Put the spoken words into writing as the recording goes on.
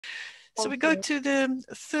So we go to the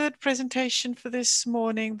third presentation for this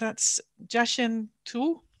morning. That's Jiashen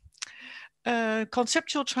 2,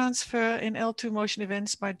 Conceptual Transfer in L2 Motion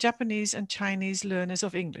Events by Japanese and Chinese learners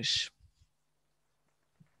of English.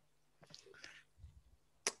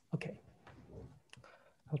 Okay.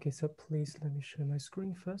 Okay, so please let me share my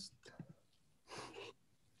screen first.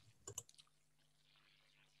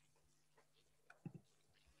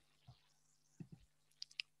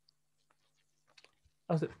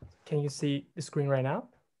 Also, can you see the screen right now?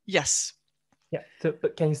 Yes. Yeah, so,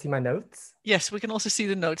 but can you see my notes? Yes, we can also see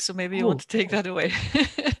the notes, so maybe you want to take that away.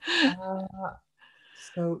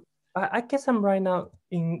 So I guess I'm right now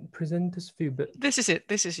in presenter's view, but this is it.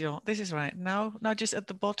 This is right. Now just at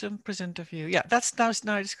the bottom, presenter view. Yeah, that's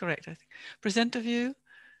now it's correct, I think. Presenter view.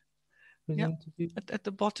 Presenter view. At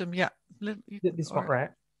the bottom, yeah. This one,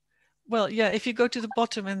 right? Well, yeah, if you go to the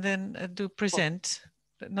bottom and then do present,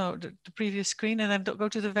 no, the previous screen, and then go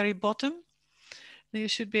to the very bottom, then you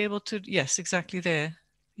should be able to, yes, exactly there.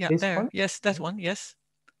 Yeah, this there. one? Yes, that one. Yes,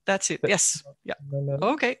 that's it. But yes. Yeah.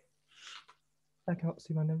 Okay. I cannot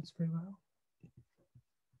see my notes very well.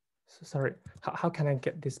 So sorry. How can I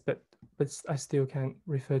get this? But I still can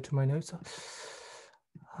refer to my notes.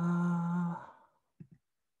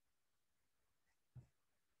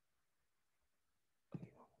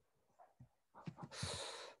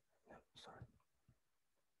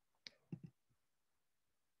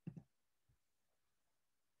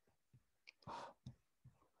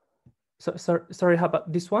 Sorry, how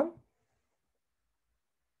about this one?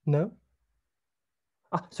 No?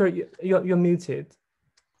 Sorry, you're muted.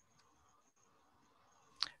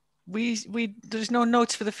 There's no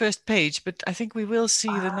notes for the first page, but I think we will see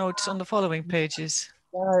the notes on the following pages.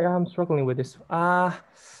 Yeah, I'm struggling with this. I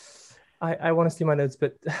want to see my notes,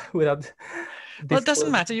 but without. Well, it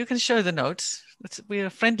doesn't matter. You can show the notes. We're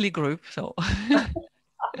a friendly group, so.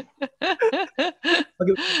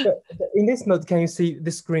 Okay, in this mode, can you see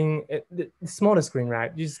the screen, the smaller screen,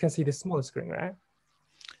 right? You just can see the smaller screen, right?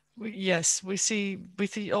 Yes, we see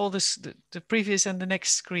all this, the previous and the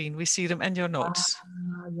next screen. We see them and your notes.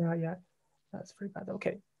 Yeah, that's very bad.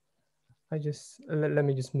 Okay, I just let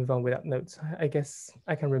me just move on without notes. I guess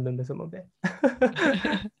I can remember some of it.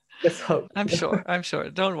 Let's hope. I'm sure.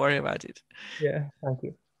 Don't worry about it. Yeah, thank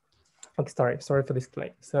you. Okay, sorry for this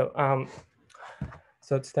delay.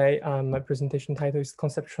 So today, my presentation title is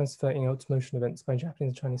Concept Transfer in L2 Motion Events by Japanese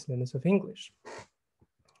and Chinese learners of English.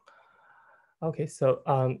 Okay, so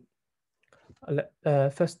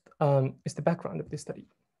first is the background of this study.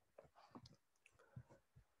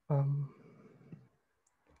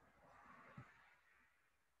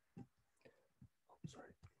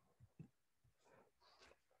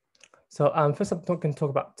 So first I'm going to talk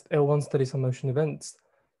about L1 studies on motion events.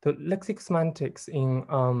 The lexical semantics in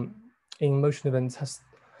motion events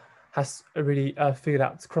has really figured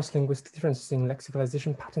out cross-linguistic differences in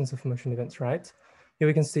lexicalization patterns of motion events, right? Here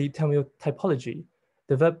we can see terminal typology,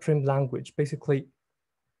 the verb prime language. Basically,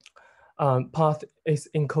 path is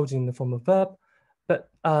encoded in the form of verb, but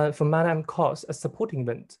for manner and cause, a supporting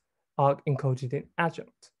event are encoded in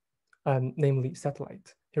adjunct, namely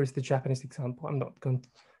satellite. Here is the Japanese example. I'm not going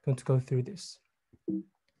to go through this.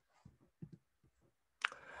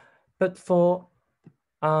 But for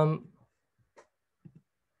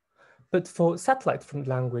satellite from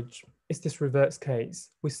language, it's this reverse case.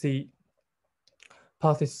 We see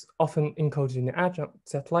path is often encoded in the adjunct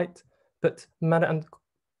satellite, but manner and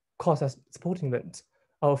cause as supporting event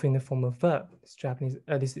are often in the form of verb. This Japanese,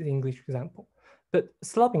 this is the English example. But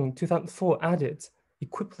Slobin 2004 added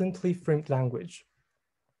equivalently framed language.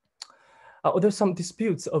 Although some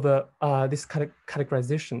disputes over this kind of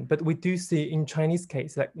categorization, but we do see in Chinese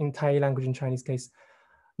case, like in Thai language in Chinese case,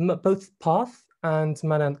 both path and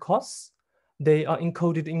manner and cause, they are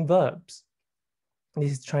encoded in verbs.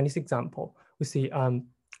 This is Chinese example. We see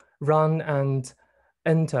run and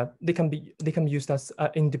enter. They can be used as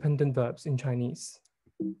independent verbs in Chinese.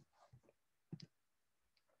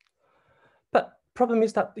 But problem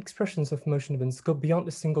is that expressions of motion events go beyond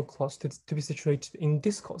a single clause to be situated in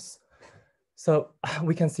discourse. So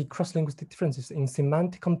we can see cross-linguistic differences in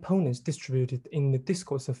semantic components distributed in the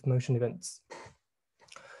discourse of motion events.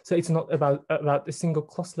 So it's not about a single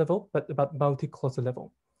clause level, but about multi-clause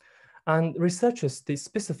level. And researchers, they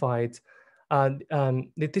specified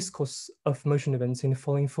the discourse of motion events in the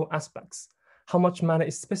following 4 aspects: how much manner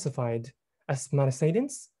is specified as manner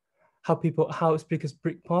salience, how speakers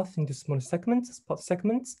break path into smaller segments, path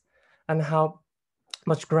segments, and how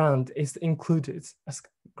much ground is included as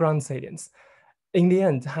ground salience. In the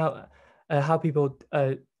end, how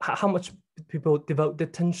much people devote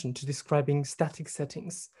attention to describing static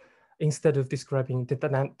settings instead of describing the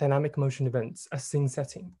dynamic motion events as scene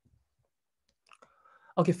setting.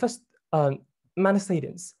 Okay, first, manner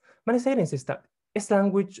salience. Manner salience is that S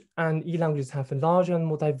language and E languages have a larger and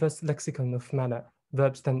more diverse lexicon of manner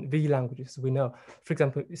verbs than V languages, we know. For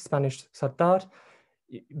example, Spanish saltar,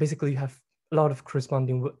 basically you have a lot of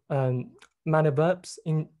corresponding manner verbs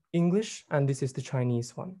in English, and this is the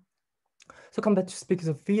Chinese one. So compared to speakers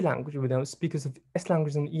of V language, we know speakers of S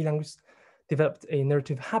language and E language developed a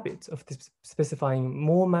narrative habit of specifying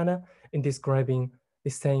more manner in describing the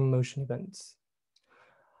same motion events.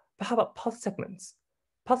 But how about path segments?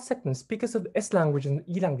 Path segments, speakers of S language and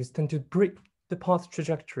E language tend to break the path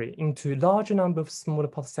trajectory into a larger number of smaller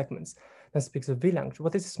path segments than speakers of V language.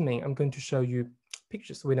 What does this mean? I'm going to show you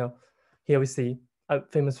pictures. We know here we see a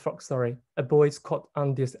famous frog story. A boy is caught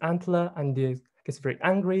on this antler and gets very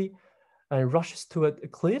angry and rushes toward a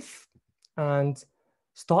cliff and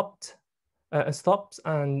stops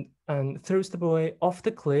and throws the boy off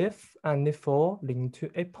the cliff, and they fall into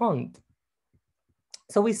a pond.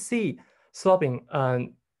 So we see slobbing,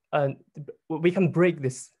 and we can break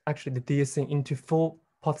this, actually, the DSing into 4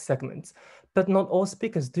 path segments, but not all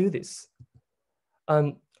speakers do this.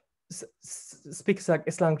 Speakers like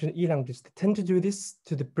S language and E language tend to do this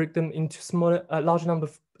to break them into a large number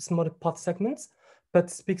of smaller path segments, but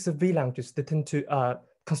speakers of V languages, they tend to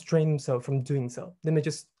constrain themselves from doing so. They may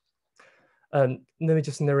just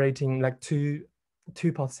narrating like two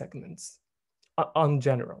path segments on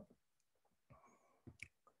general.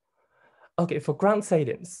 Okay, for ground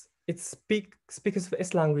salience, speakers of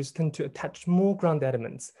S languages tend to attach more ground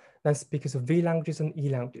elements than speakers of V languages and E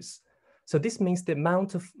languages. So this means the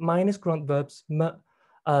amount of minus ground verbs,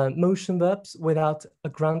 motion verbs without a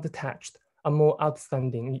ground attached, are more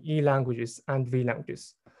outstanding in E languages and V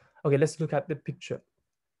languages. Okay, let's look at the picture.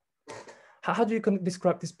 How do you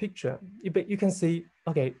describe this picture? You can see,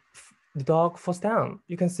 okay, the dog falls down.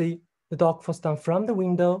 You can see the dog falls down from the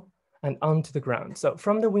window and onto the ground. So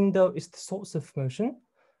from the window is the source of motion,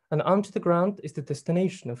 and onto the ground is the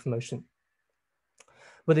destination of motion.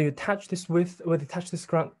 Whether you attach this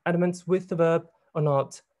ground elements with the verb or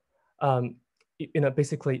not,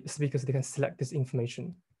 basically speakers, they can select this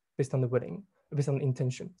information based on the wording, based on the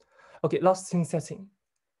intention. Okay, last scene setting.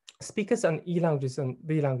 Speakers on E languages and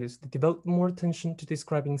V languages devote more attention to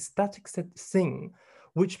describing static scene,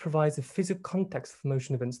 which provides a physical context for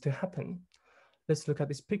motion events to happen. Let's look at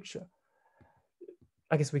this picture.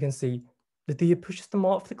 I guess we can see the deer pushes them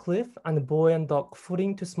off the cliff and the boy and dog fall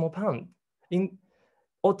into a small pond.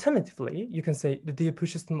 Alternatively, you can say the deer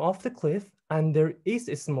pushes them off the cliff and there is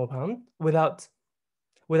a small pond without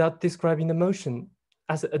describing the motion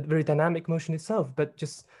as a very dynamic motion itself, but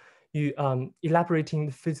just you elaborating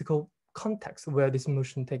the physical context where this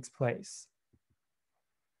motion takes place.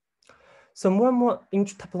 So more and more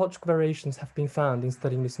intertopological variations have been found in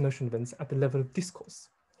studying these motion events at the level of discourse.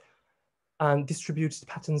 And distributed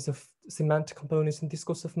patterns of semantic components in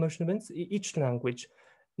discourse of motion events, each language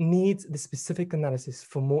needs the specific analysis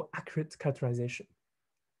for more accurate characterization.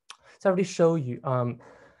 So I already show you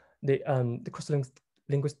the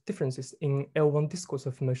cross-linguistic differences in L1 discourse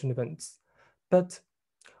of motion events, but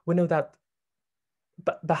we know that.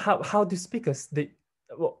 But how do speakers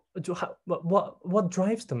what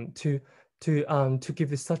drives them to give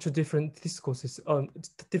this such a different discourses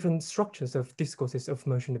different structures of discourses of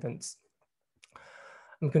motion events?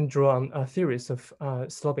 I'm going to draw on theories of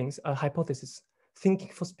Slobbing's hypothesis, thinking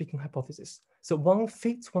for speaking hypothesis. So one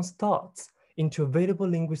fits one's thoughts into available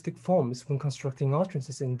linguistic forms when constructing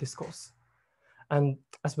utterances in discourse. And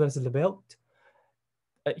as well as Lebelt,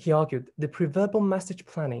 he argued the preverbal message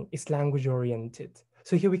planning is language oriented.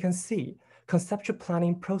 So here we can see conceptual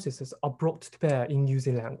planning processes are brought to bear in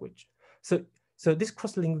using language. So these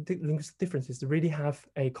cross-linguistic differences really have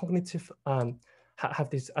a cognitive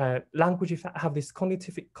language have these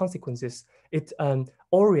cognitive consequences. It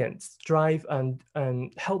orients, drive,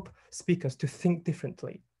 and help speakers to think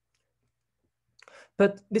differently.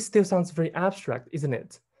 But this still sounds very abstract, isn't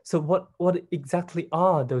it? So what exactly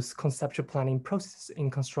are those conceptual planning processes in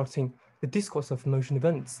constructing the discourse of motion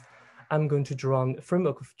events? I'm going to draw on the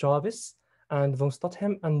framework of Jarvis and von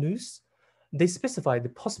Stothem and Nuss. They specify the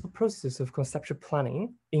possible processes of conceptual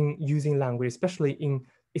planning in using language, especially in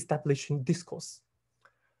establishing discourse.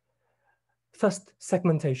 First,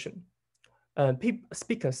 segmentation.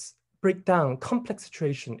 Speakers break down complex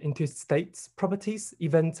situation into its states, properties,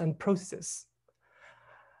 events, and processes.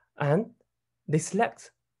 And they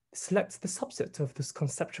select the subset of these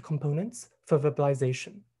conceptual components for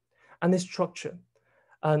verbalization. And this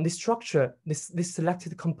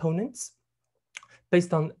selected components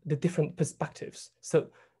based on the different perspectives. So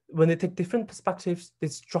when they take different perspectives, they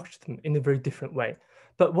structure them in a very different way.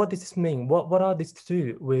 But what does this mean? What are these to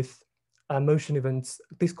do with motion events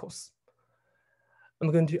discourse?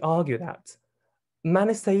 I'm going to argue that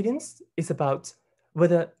manner salience is about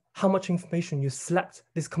whether how much information you select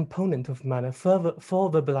this component of manner for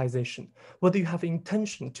verbalization, whether you have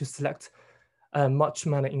intention to select much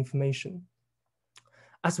manner information,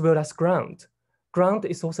 as well as ground. Ground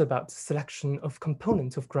is also about selection of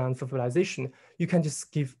components of ground for verbalization. You can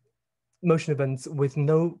just give motion events with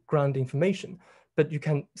no ground information, but you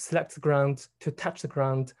can select the ground to attach the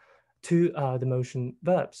ground to the motion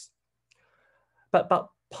verbs. But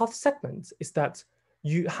path segments is that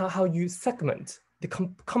how you segment the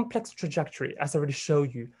complex trajectory, as I already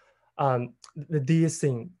showed you, the deer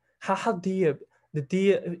scene, how the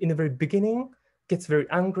deer in the very beginning gets very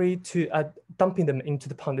angry to dumping them into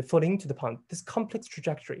the pond, falling into the pond. This complex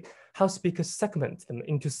trajectory, how speakers segment them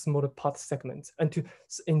into smaller path segments and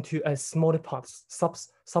into smaller paths,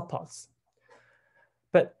 subpaths.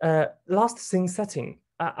 But last scene setting,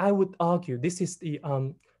 I would argue this is the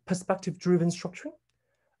perspective-driven structuring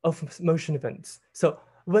of motion events. So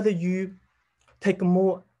whether you take a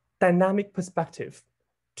more dynamic perspective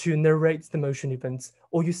to narrate the motion events,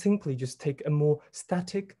 or you simply just take a more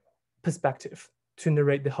static perspective to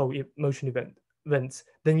narrate the whole motion events,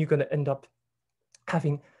 then you're going to end up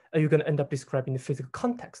describing the physical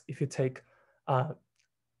context if you take a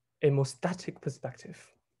more static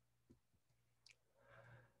perspective.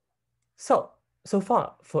 So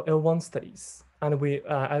far for L1 studies, and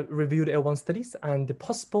I reviewed L1 studies and the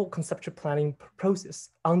possible conceptual planning process,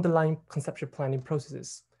 underlying conceptual planning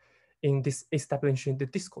processes in this establishing the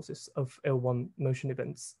discourses of L1 motion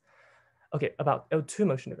events. Okay, about L2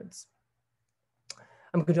 motion events.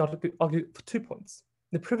 I'm going to argue for 2 points.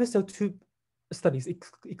 The previous L2 studies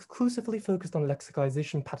exclusively focused on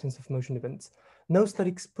lexicalization patterns of motion events. No study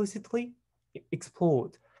explicitly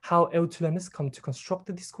explored how L2 learners come to construct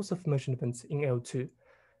the discourse of motion events in L2.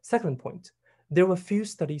 Second point, there were few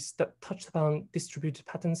studies that touched upon distributed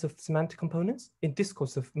patterns of semantic components in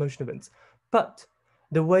discourse of motion events, but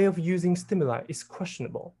the way of using stimuli is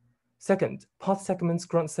questionable. Second, path segments,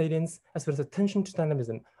 ground salience, as well as attention to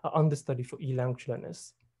dynamism are understudy for E-language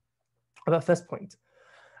learners. About first point,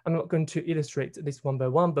 I'm not going to illustrate this one by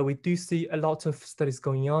one, but we do see a lot of studies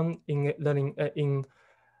going on in learning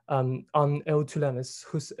on L2 learners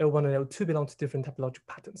whose L1 and L2 belong to different typological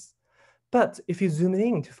patterns. But if you zoom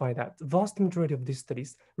in to find out, the vast majority of these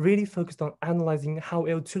studies really focused on analyzing how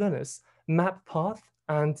L2 learners map path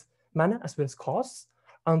and manner as well as cause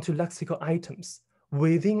onto lexical items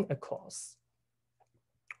within a clause.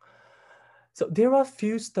 So there are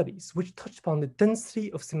few studies which touch upon the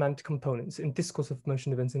density of semantic components in discourse of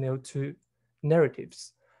motion events in L2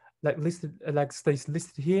 narratives, like studies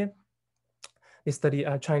listed here. They study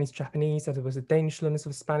Chinese, Japanese, as well as the Danish learners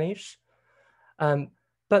of Spanish.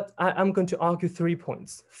 But I'm going to argue 3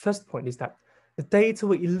 points. First point is that the data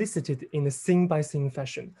were elicited in a scene-by-scene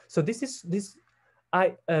fashion. So the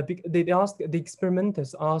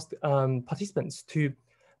experimenters asked participants to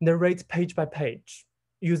narrate page by page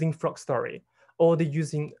using frog story, or they're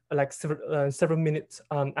using like several minute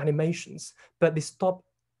animations, but they stop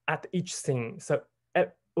at each scene. So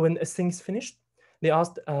when a scene is finished, they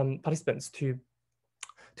asked participants to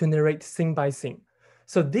narrate scene by scene.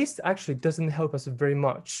 So this actually doesn't help us very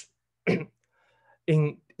much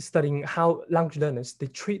in studying how language learners, they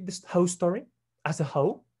treat this whole story as a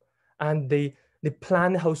whole, and they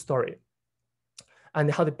plan the whole story,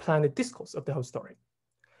 and how they plan the discourse of the whole story.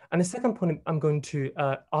 And the second point I'm going to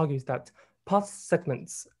argue is that path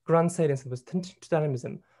segments, ground salience, and attention to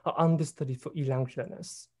dynamism are understudied for E-language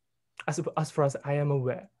learners, as far as I am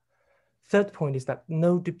aware. Third point is that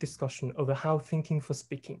no deep discussion over how thinking for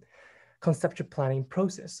speaking, conceptual planning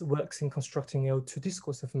process works in constructing L2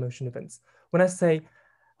 discourse of motion events. When I say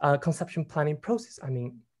conceptual planning process, I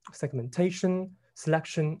mean segmentation,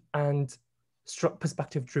 selection, and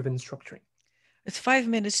perspective-driven structuring. It's 5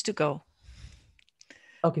 minutes to go.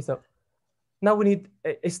 Okay, so now we need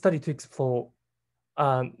a study to explore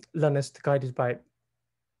learners guided by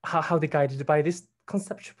how they guided by this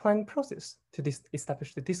conceptual planning process to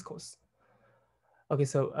establish the discourse. Okay,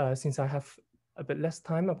 so since I have a bit less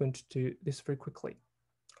time, I'm going to do this very quickly.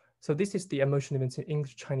 So this is the emotion events in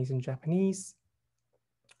English, Chinese, and Japanese.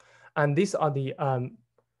 And these are the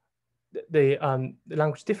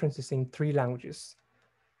language differences in 3 languages.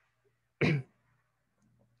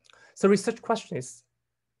 So research question is,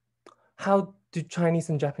 how do Chinese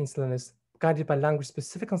and Japanese learners guided by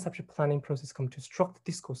language-specific conceptual planning process come to structure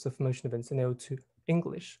the discourse of emotion events in L2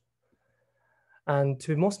 English? And to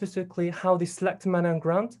be more specifically, how they select manner and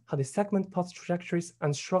ground, how they segment path trajectories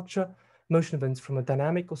and structure motion events from a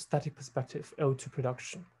dynamic or static perspective, L2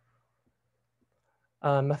 production.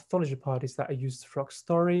 Methodology part is that I used frog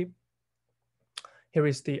story. Here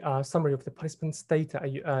is the summary of the participants'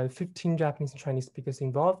 data, 15 Japanese and Chinese speakers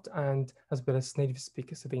involved, and as well as native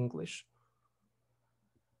speakers of English.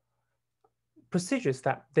 Procedures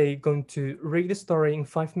that they're going to read the story in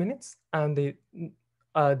 5 minutes, and they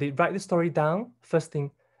write the story down first in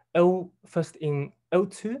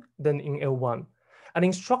L2, then in L1. And the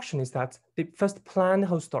instruction is that they first plan the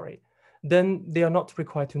whole story, then they are not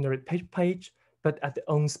required to narrate page by page, but at their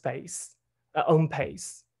own own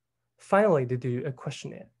pace. Finally, they do a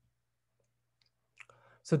questionnaire.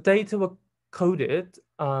 So data were coded.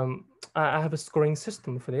 I have a scoring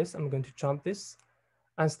system for this. I'm going to jump this.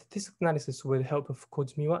 And statistical analysis with the help of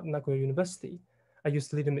Kojimawa at Nagoya University. I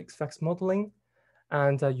used linear mixed effects modeling,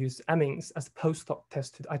 and I used Emmings as a post-hoc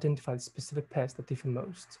test to identify the specific pairs that differ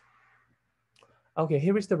most. Okay,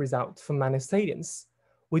 here is the result for manner salience.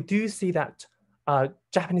 We do see that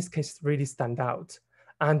Japanese cases really stand out.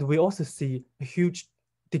 And we also see a huge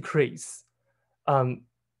decrease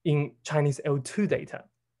in Chinese L2 data.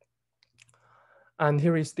 And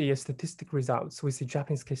here is the statistic results. We see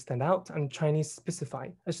Japanese case stand out and Chinese specify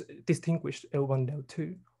as distinguished L1 and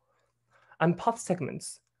L2. And path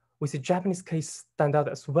segments, we see Japanese case stand out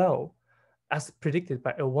as well as predicted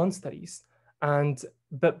by L1 studies. And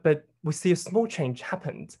but we see a small change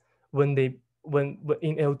happened when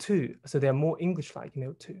in L2, so they are more English-like in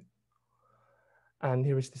L2. And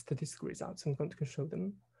here is the statistical results. I'm going to show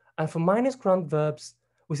them. And for minus ground verbs,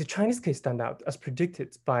 we see Chinese case stand out as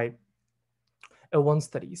predicted by L1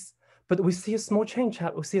 studies, but we see a small change.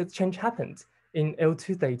 We see a change happened in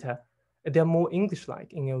L2 data. They are more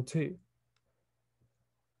English-like in L2.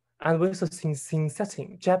 And we also see scene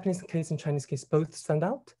setting. Japanese case and Chinese case both stand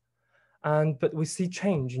out, but we see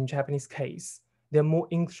change in Japanese case. They're more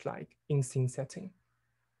English-like in scene setting.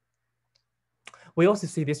 We also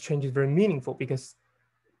see this change is very meaningful because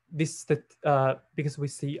because we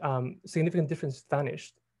see significant difference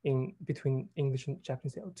vanished between English and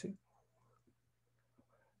Japanese L2.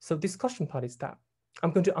 So discussion part is that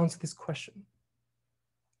I'm going to answer this question.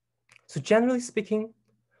 So generally speaking,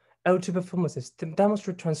 L2 performances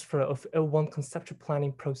demonstrate transfer of L1 conceptual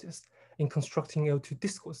planning process in constructing L2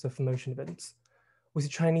 discourse of motion events. With the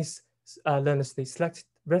Chinese learners, they selected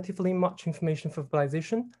relatively much information for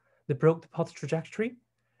verbalization. They broke the path trajectory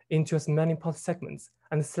into as many path segments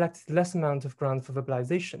and selected less amount of ground for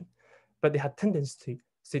verbalization, but they had tendency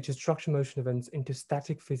to structure motion events into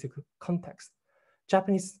static physical context.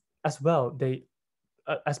 Japanese as well, they,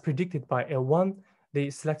 as predicted by L1, they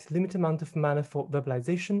selected limited amount of manner for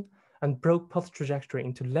verbalization and broke path trajectory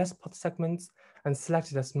into less path segments and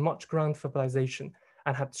selected as much ground for verbalization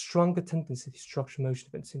and had stronger tendency to structure motion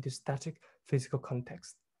events into static physical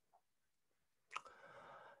context.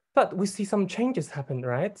 But we see some changes happen,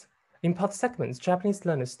 right? In path segments, Japanese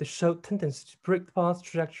learners, they showed tendency to break the path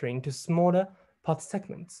trajectory into smaller path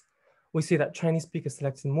segments. We see that Chinese speakers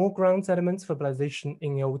selected more ground elements for verbalization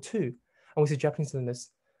in L2, and we see Japanese learners,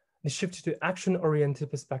 they shifted to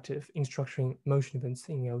action-oriented perspective in structuring motion events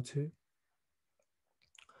in L2.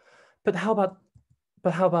 But how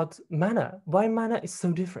about manner? Why manner is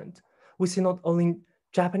so different? We see not only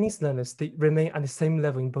Japanese learners, they remain at the same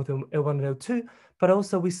level in both L1 and L2, but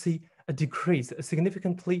also we see a decrease, a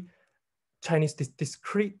significantly Chinese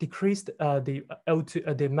decreased the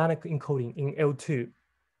L2, the manner encoding in L2.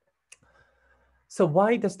 So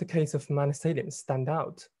why does the case of manner salience stand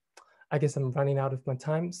out? I guess I'm running out of my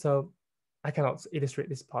time, so I cannot illustrate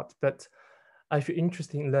this part, but if you're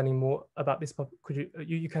interested in learning more about this part,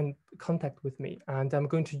 you can contact with me, and I'm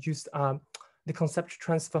going to use the conceptual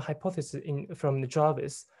transfer hypothesis from the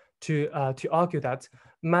Jarvis to argue that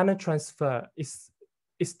manner transfer is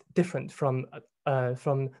different from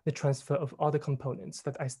the transfer of other components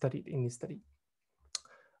that I studied in this study.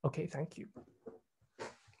 Okay, thank you.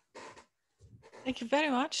 Thank you very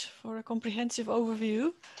much for a comprehensive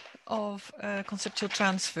overview of conceptual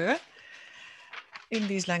transfer in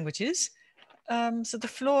these languages. So the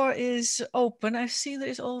floor is open. I see there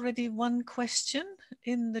is already one question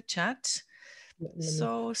in the chat.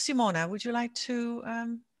 So Simona, would you like to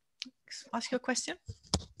ask your question?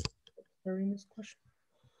 This question.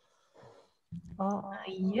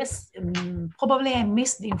 Yes, probably I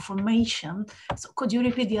missed the information. So could you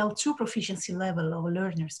repeat the L2 proficiency level of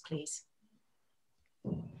learners, please?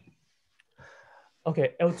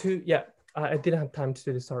 Okay, L2, yeah, I didn't have time to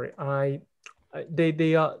do this, sorry.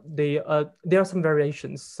 There are some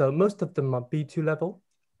variations. So most of them are B2 level,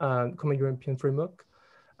 Common European Framework.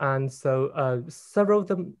 And so several of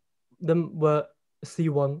them were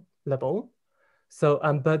C1 level. So,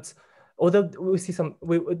 but although we see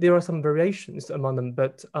there are some variations among them,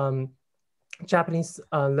 but Japanese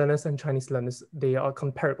learners and Chinese learners, they are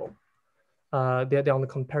comparable. They're on the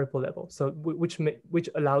comparable level. So which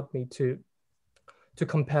allowed me to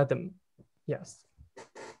compare them. Yes.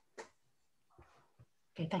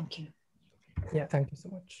 Okay, thank you. Yeah, thank you so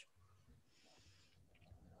much.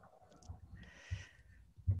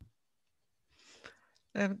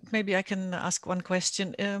 Maybe I can ask one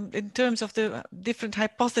question. In terms of the different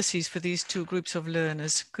hypotheses for these two groups of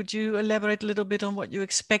learners, could you elaborate a little bit on what you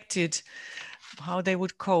expected, how they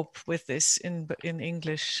would cope with this in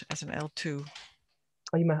English as an L2?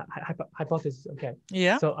 Oh, you mean hypothesis? Okay.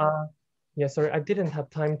 Yeah. So yeah, sorry, I didn't have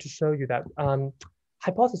time to show you that.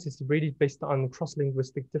 Hypothesis is really based on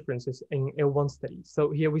cross-linguistic differences in L1 studies. So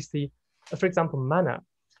here we see, for example, mana.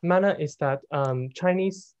 Mana is that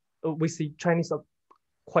we see Chinese are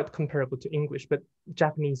quite comparable to English, but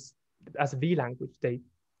Japanese as a V language, they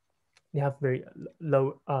have very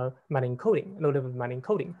low mana encoding, low level of mana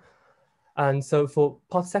encoding. And so for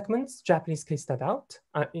part segments, Japanese case stand out.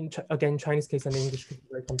 Again, Chinese case and English case are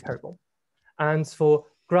very comparable. And for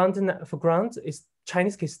ground is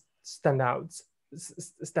Chinese case stand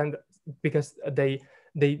because they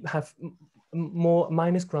have more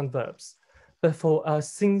minus ground verbs. But for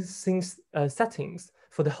settings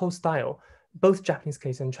for the whole style, both Japanese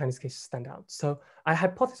case and Chinese case stand out. So I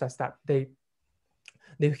hypothesize that they're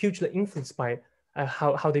hugely influenced by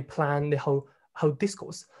how they plan the whole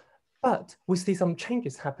discourse. But we see some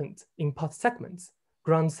changes happened in part segments,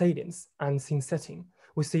 ground salience, and scene setting.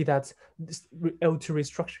 We see that this L2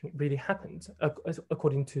 restructuring really happened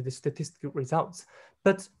according to the statistical results,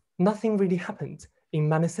 but nothing really happened in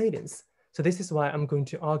mana salience. So this is why I'm going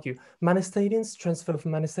to argue mana salience, transfer of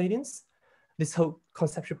mana salience, this whole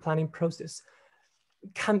conceptual planning process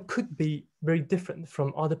could be very different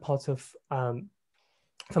from other parts of,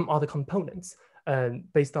 from other components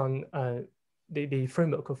based on the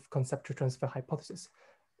framework of conceptual transfer hypothesis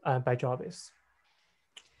by Jarvis.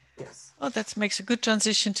 Yes. Oh, that makes a good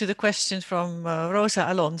transition to the question from Rosa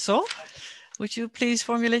Alonso. Would you please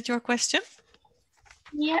formulate your question?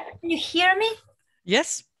 Yeah, can you hear me?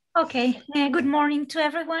 Yes. Okay, good morning to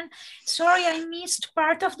everyone. Sorry, I missed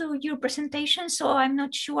part of your presentation, so I'm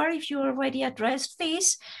not sure if you already addressed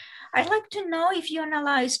this. I'd like to know if you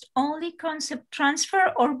analyzed only concept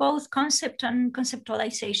transfer or both concept and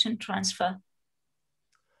conceptualization transfer.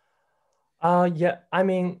 Yeah, I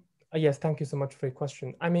mean, yes, thank you so much for your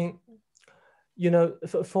question. I mean, you know,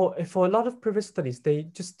 for a lot of previous studies, they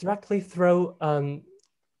just directly throw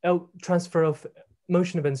transfer of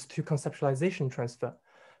motion events to conceptualization transfer.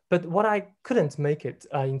 But what I couldn't make it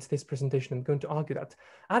in today's presentation, I'm going to argue that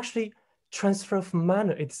actually transfer of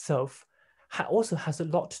mana itself also has a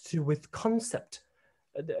lot to do with concept,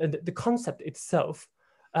 the concept itself.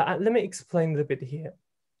 Let me explain a little bit here.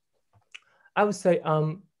 I would say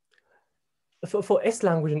for S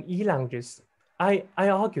language and E languages, I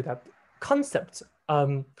argue that concept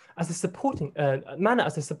as a supporting, mana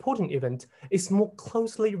as a supporting event is more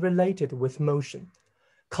closely related with motion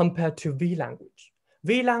compared to V language.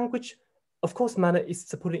 V language, of course, mana is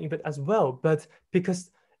supporting event as well, but because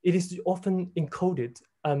it is often encoded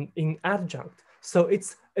in adjunct, so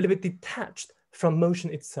it's a little bit detached from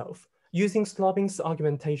motion itself. Using Slobin's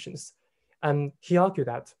argumentations, he argued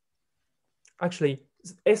that actually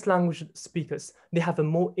S language speakers, they have a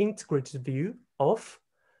more integrated view of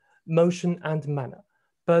motion and mana,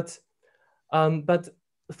 but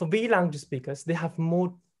for V language speakers, they have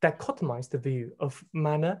more dichotomized view of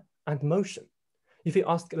mana and motion. If you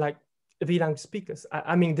ask like V language speakers,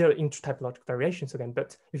 I mean, there are intertypological variations again,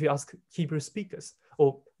 but if you ask Hebrew speakers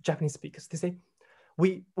or Japanese speakers, they say,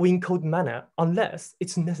 we encode mana unless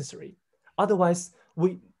it's necessary. Otherwise,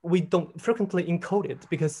 we don't frequently encode it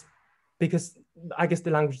because I guess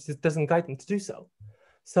the language doesn't guide them to do so.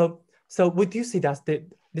 So we do see that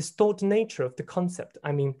the stored nature of the concept,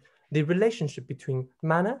 I mean, the relationship between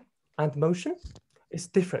mana and motion is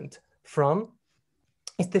different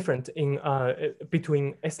in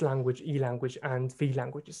between S language, E language, and V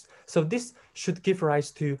languages. So this should give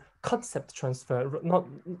rise to concept transfer,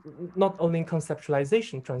 not only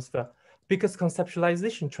conceptualization transfer, because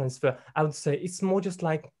conceptualization transfer, I would say it's more just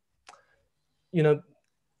like, you know,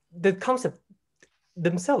 the concept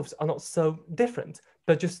themselves are not so different,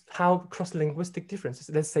 but just how cross-linguistic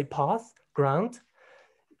differences, let's say path, ground,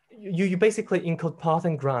 you basically encode path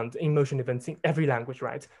and ground in motion events in every language,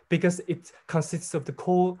 right? Because it consists of the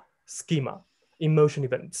core schema in motion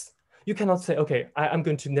events. You cannot say, okay, I'm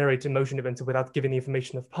going to narrate a motion event without giving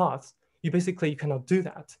information of paths. you cannot do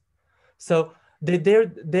that. So their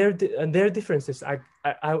differences,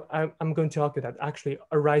 I'm going to argue that actually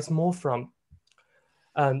arise more from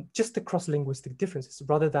just the cross-linguistic differences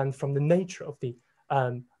rather than from the nature of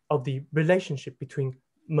the relationship between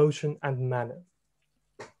motion and manner.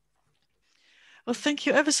 Well, thank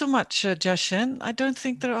you ever so much, Jiashen. I don't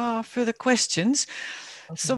think there are further questions. Okay. So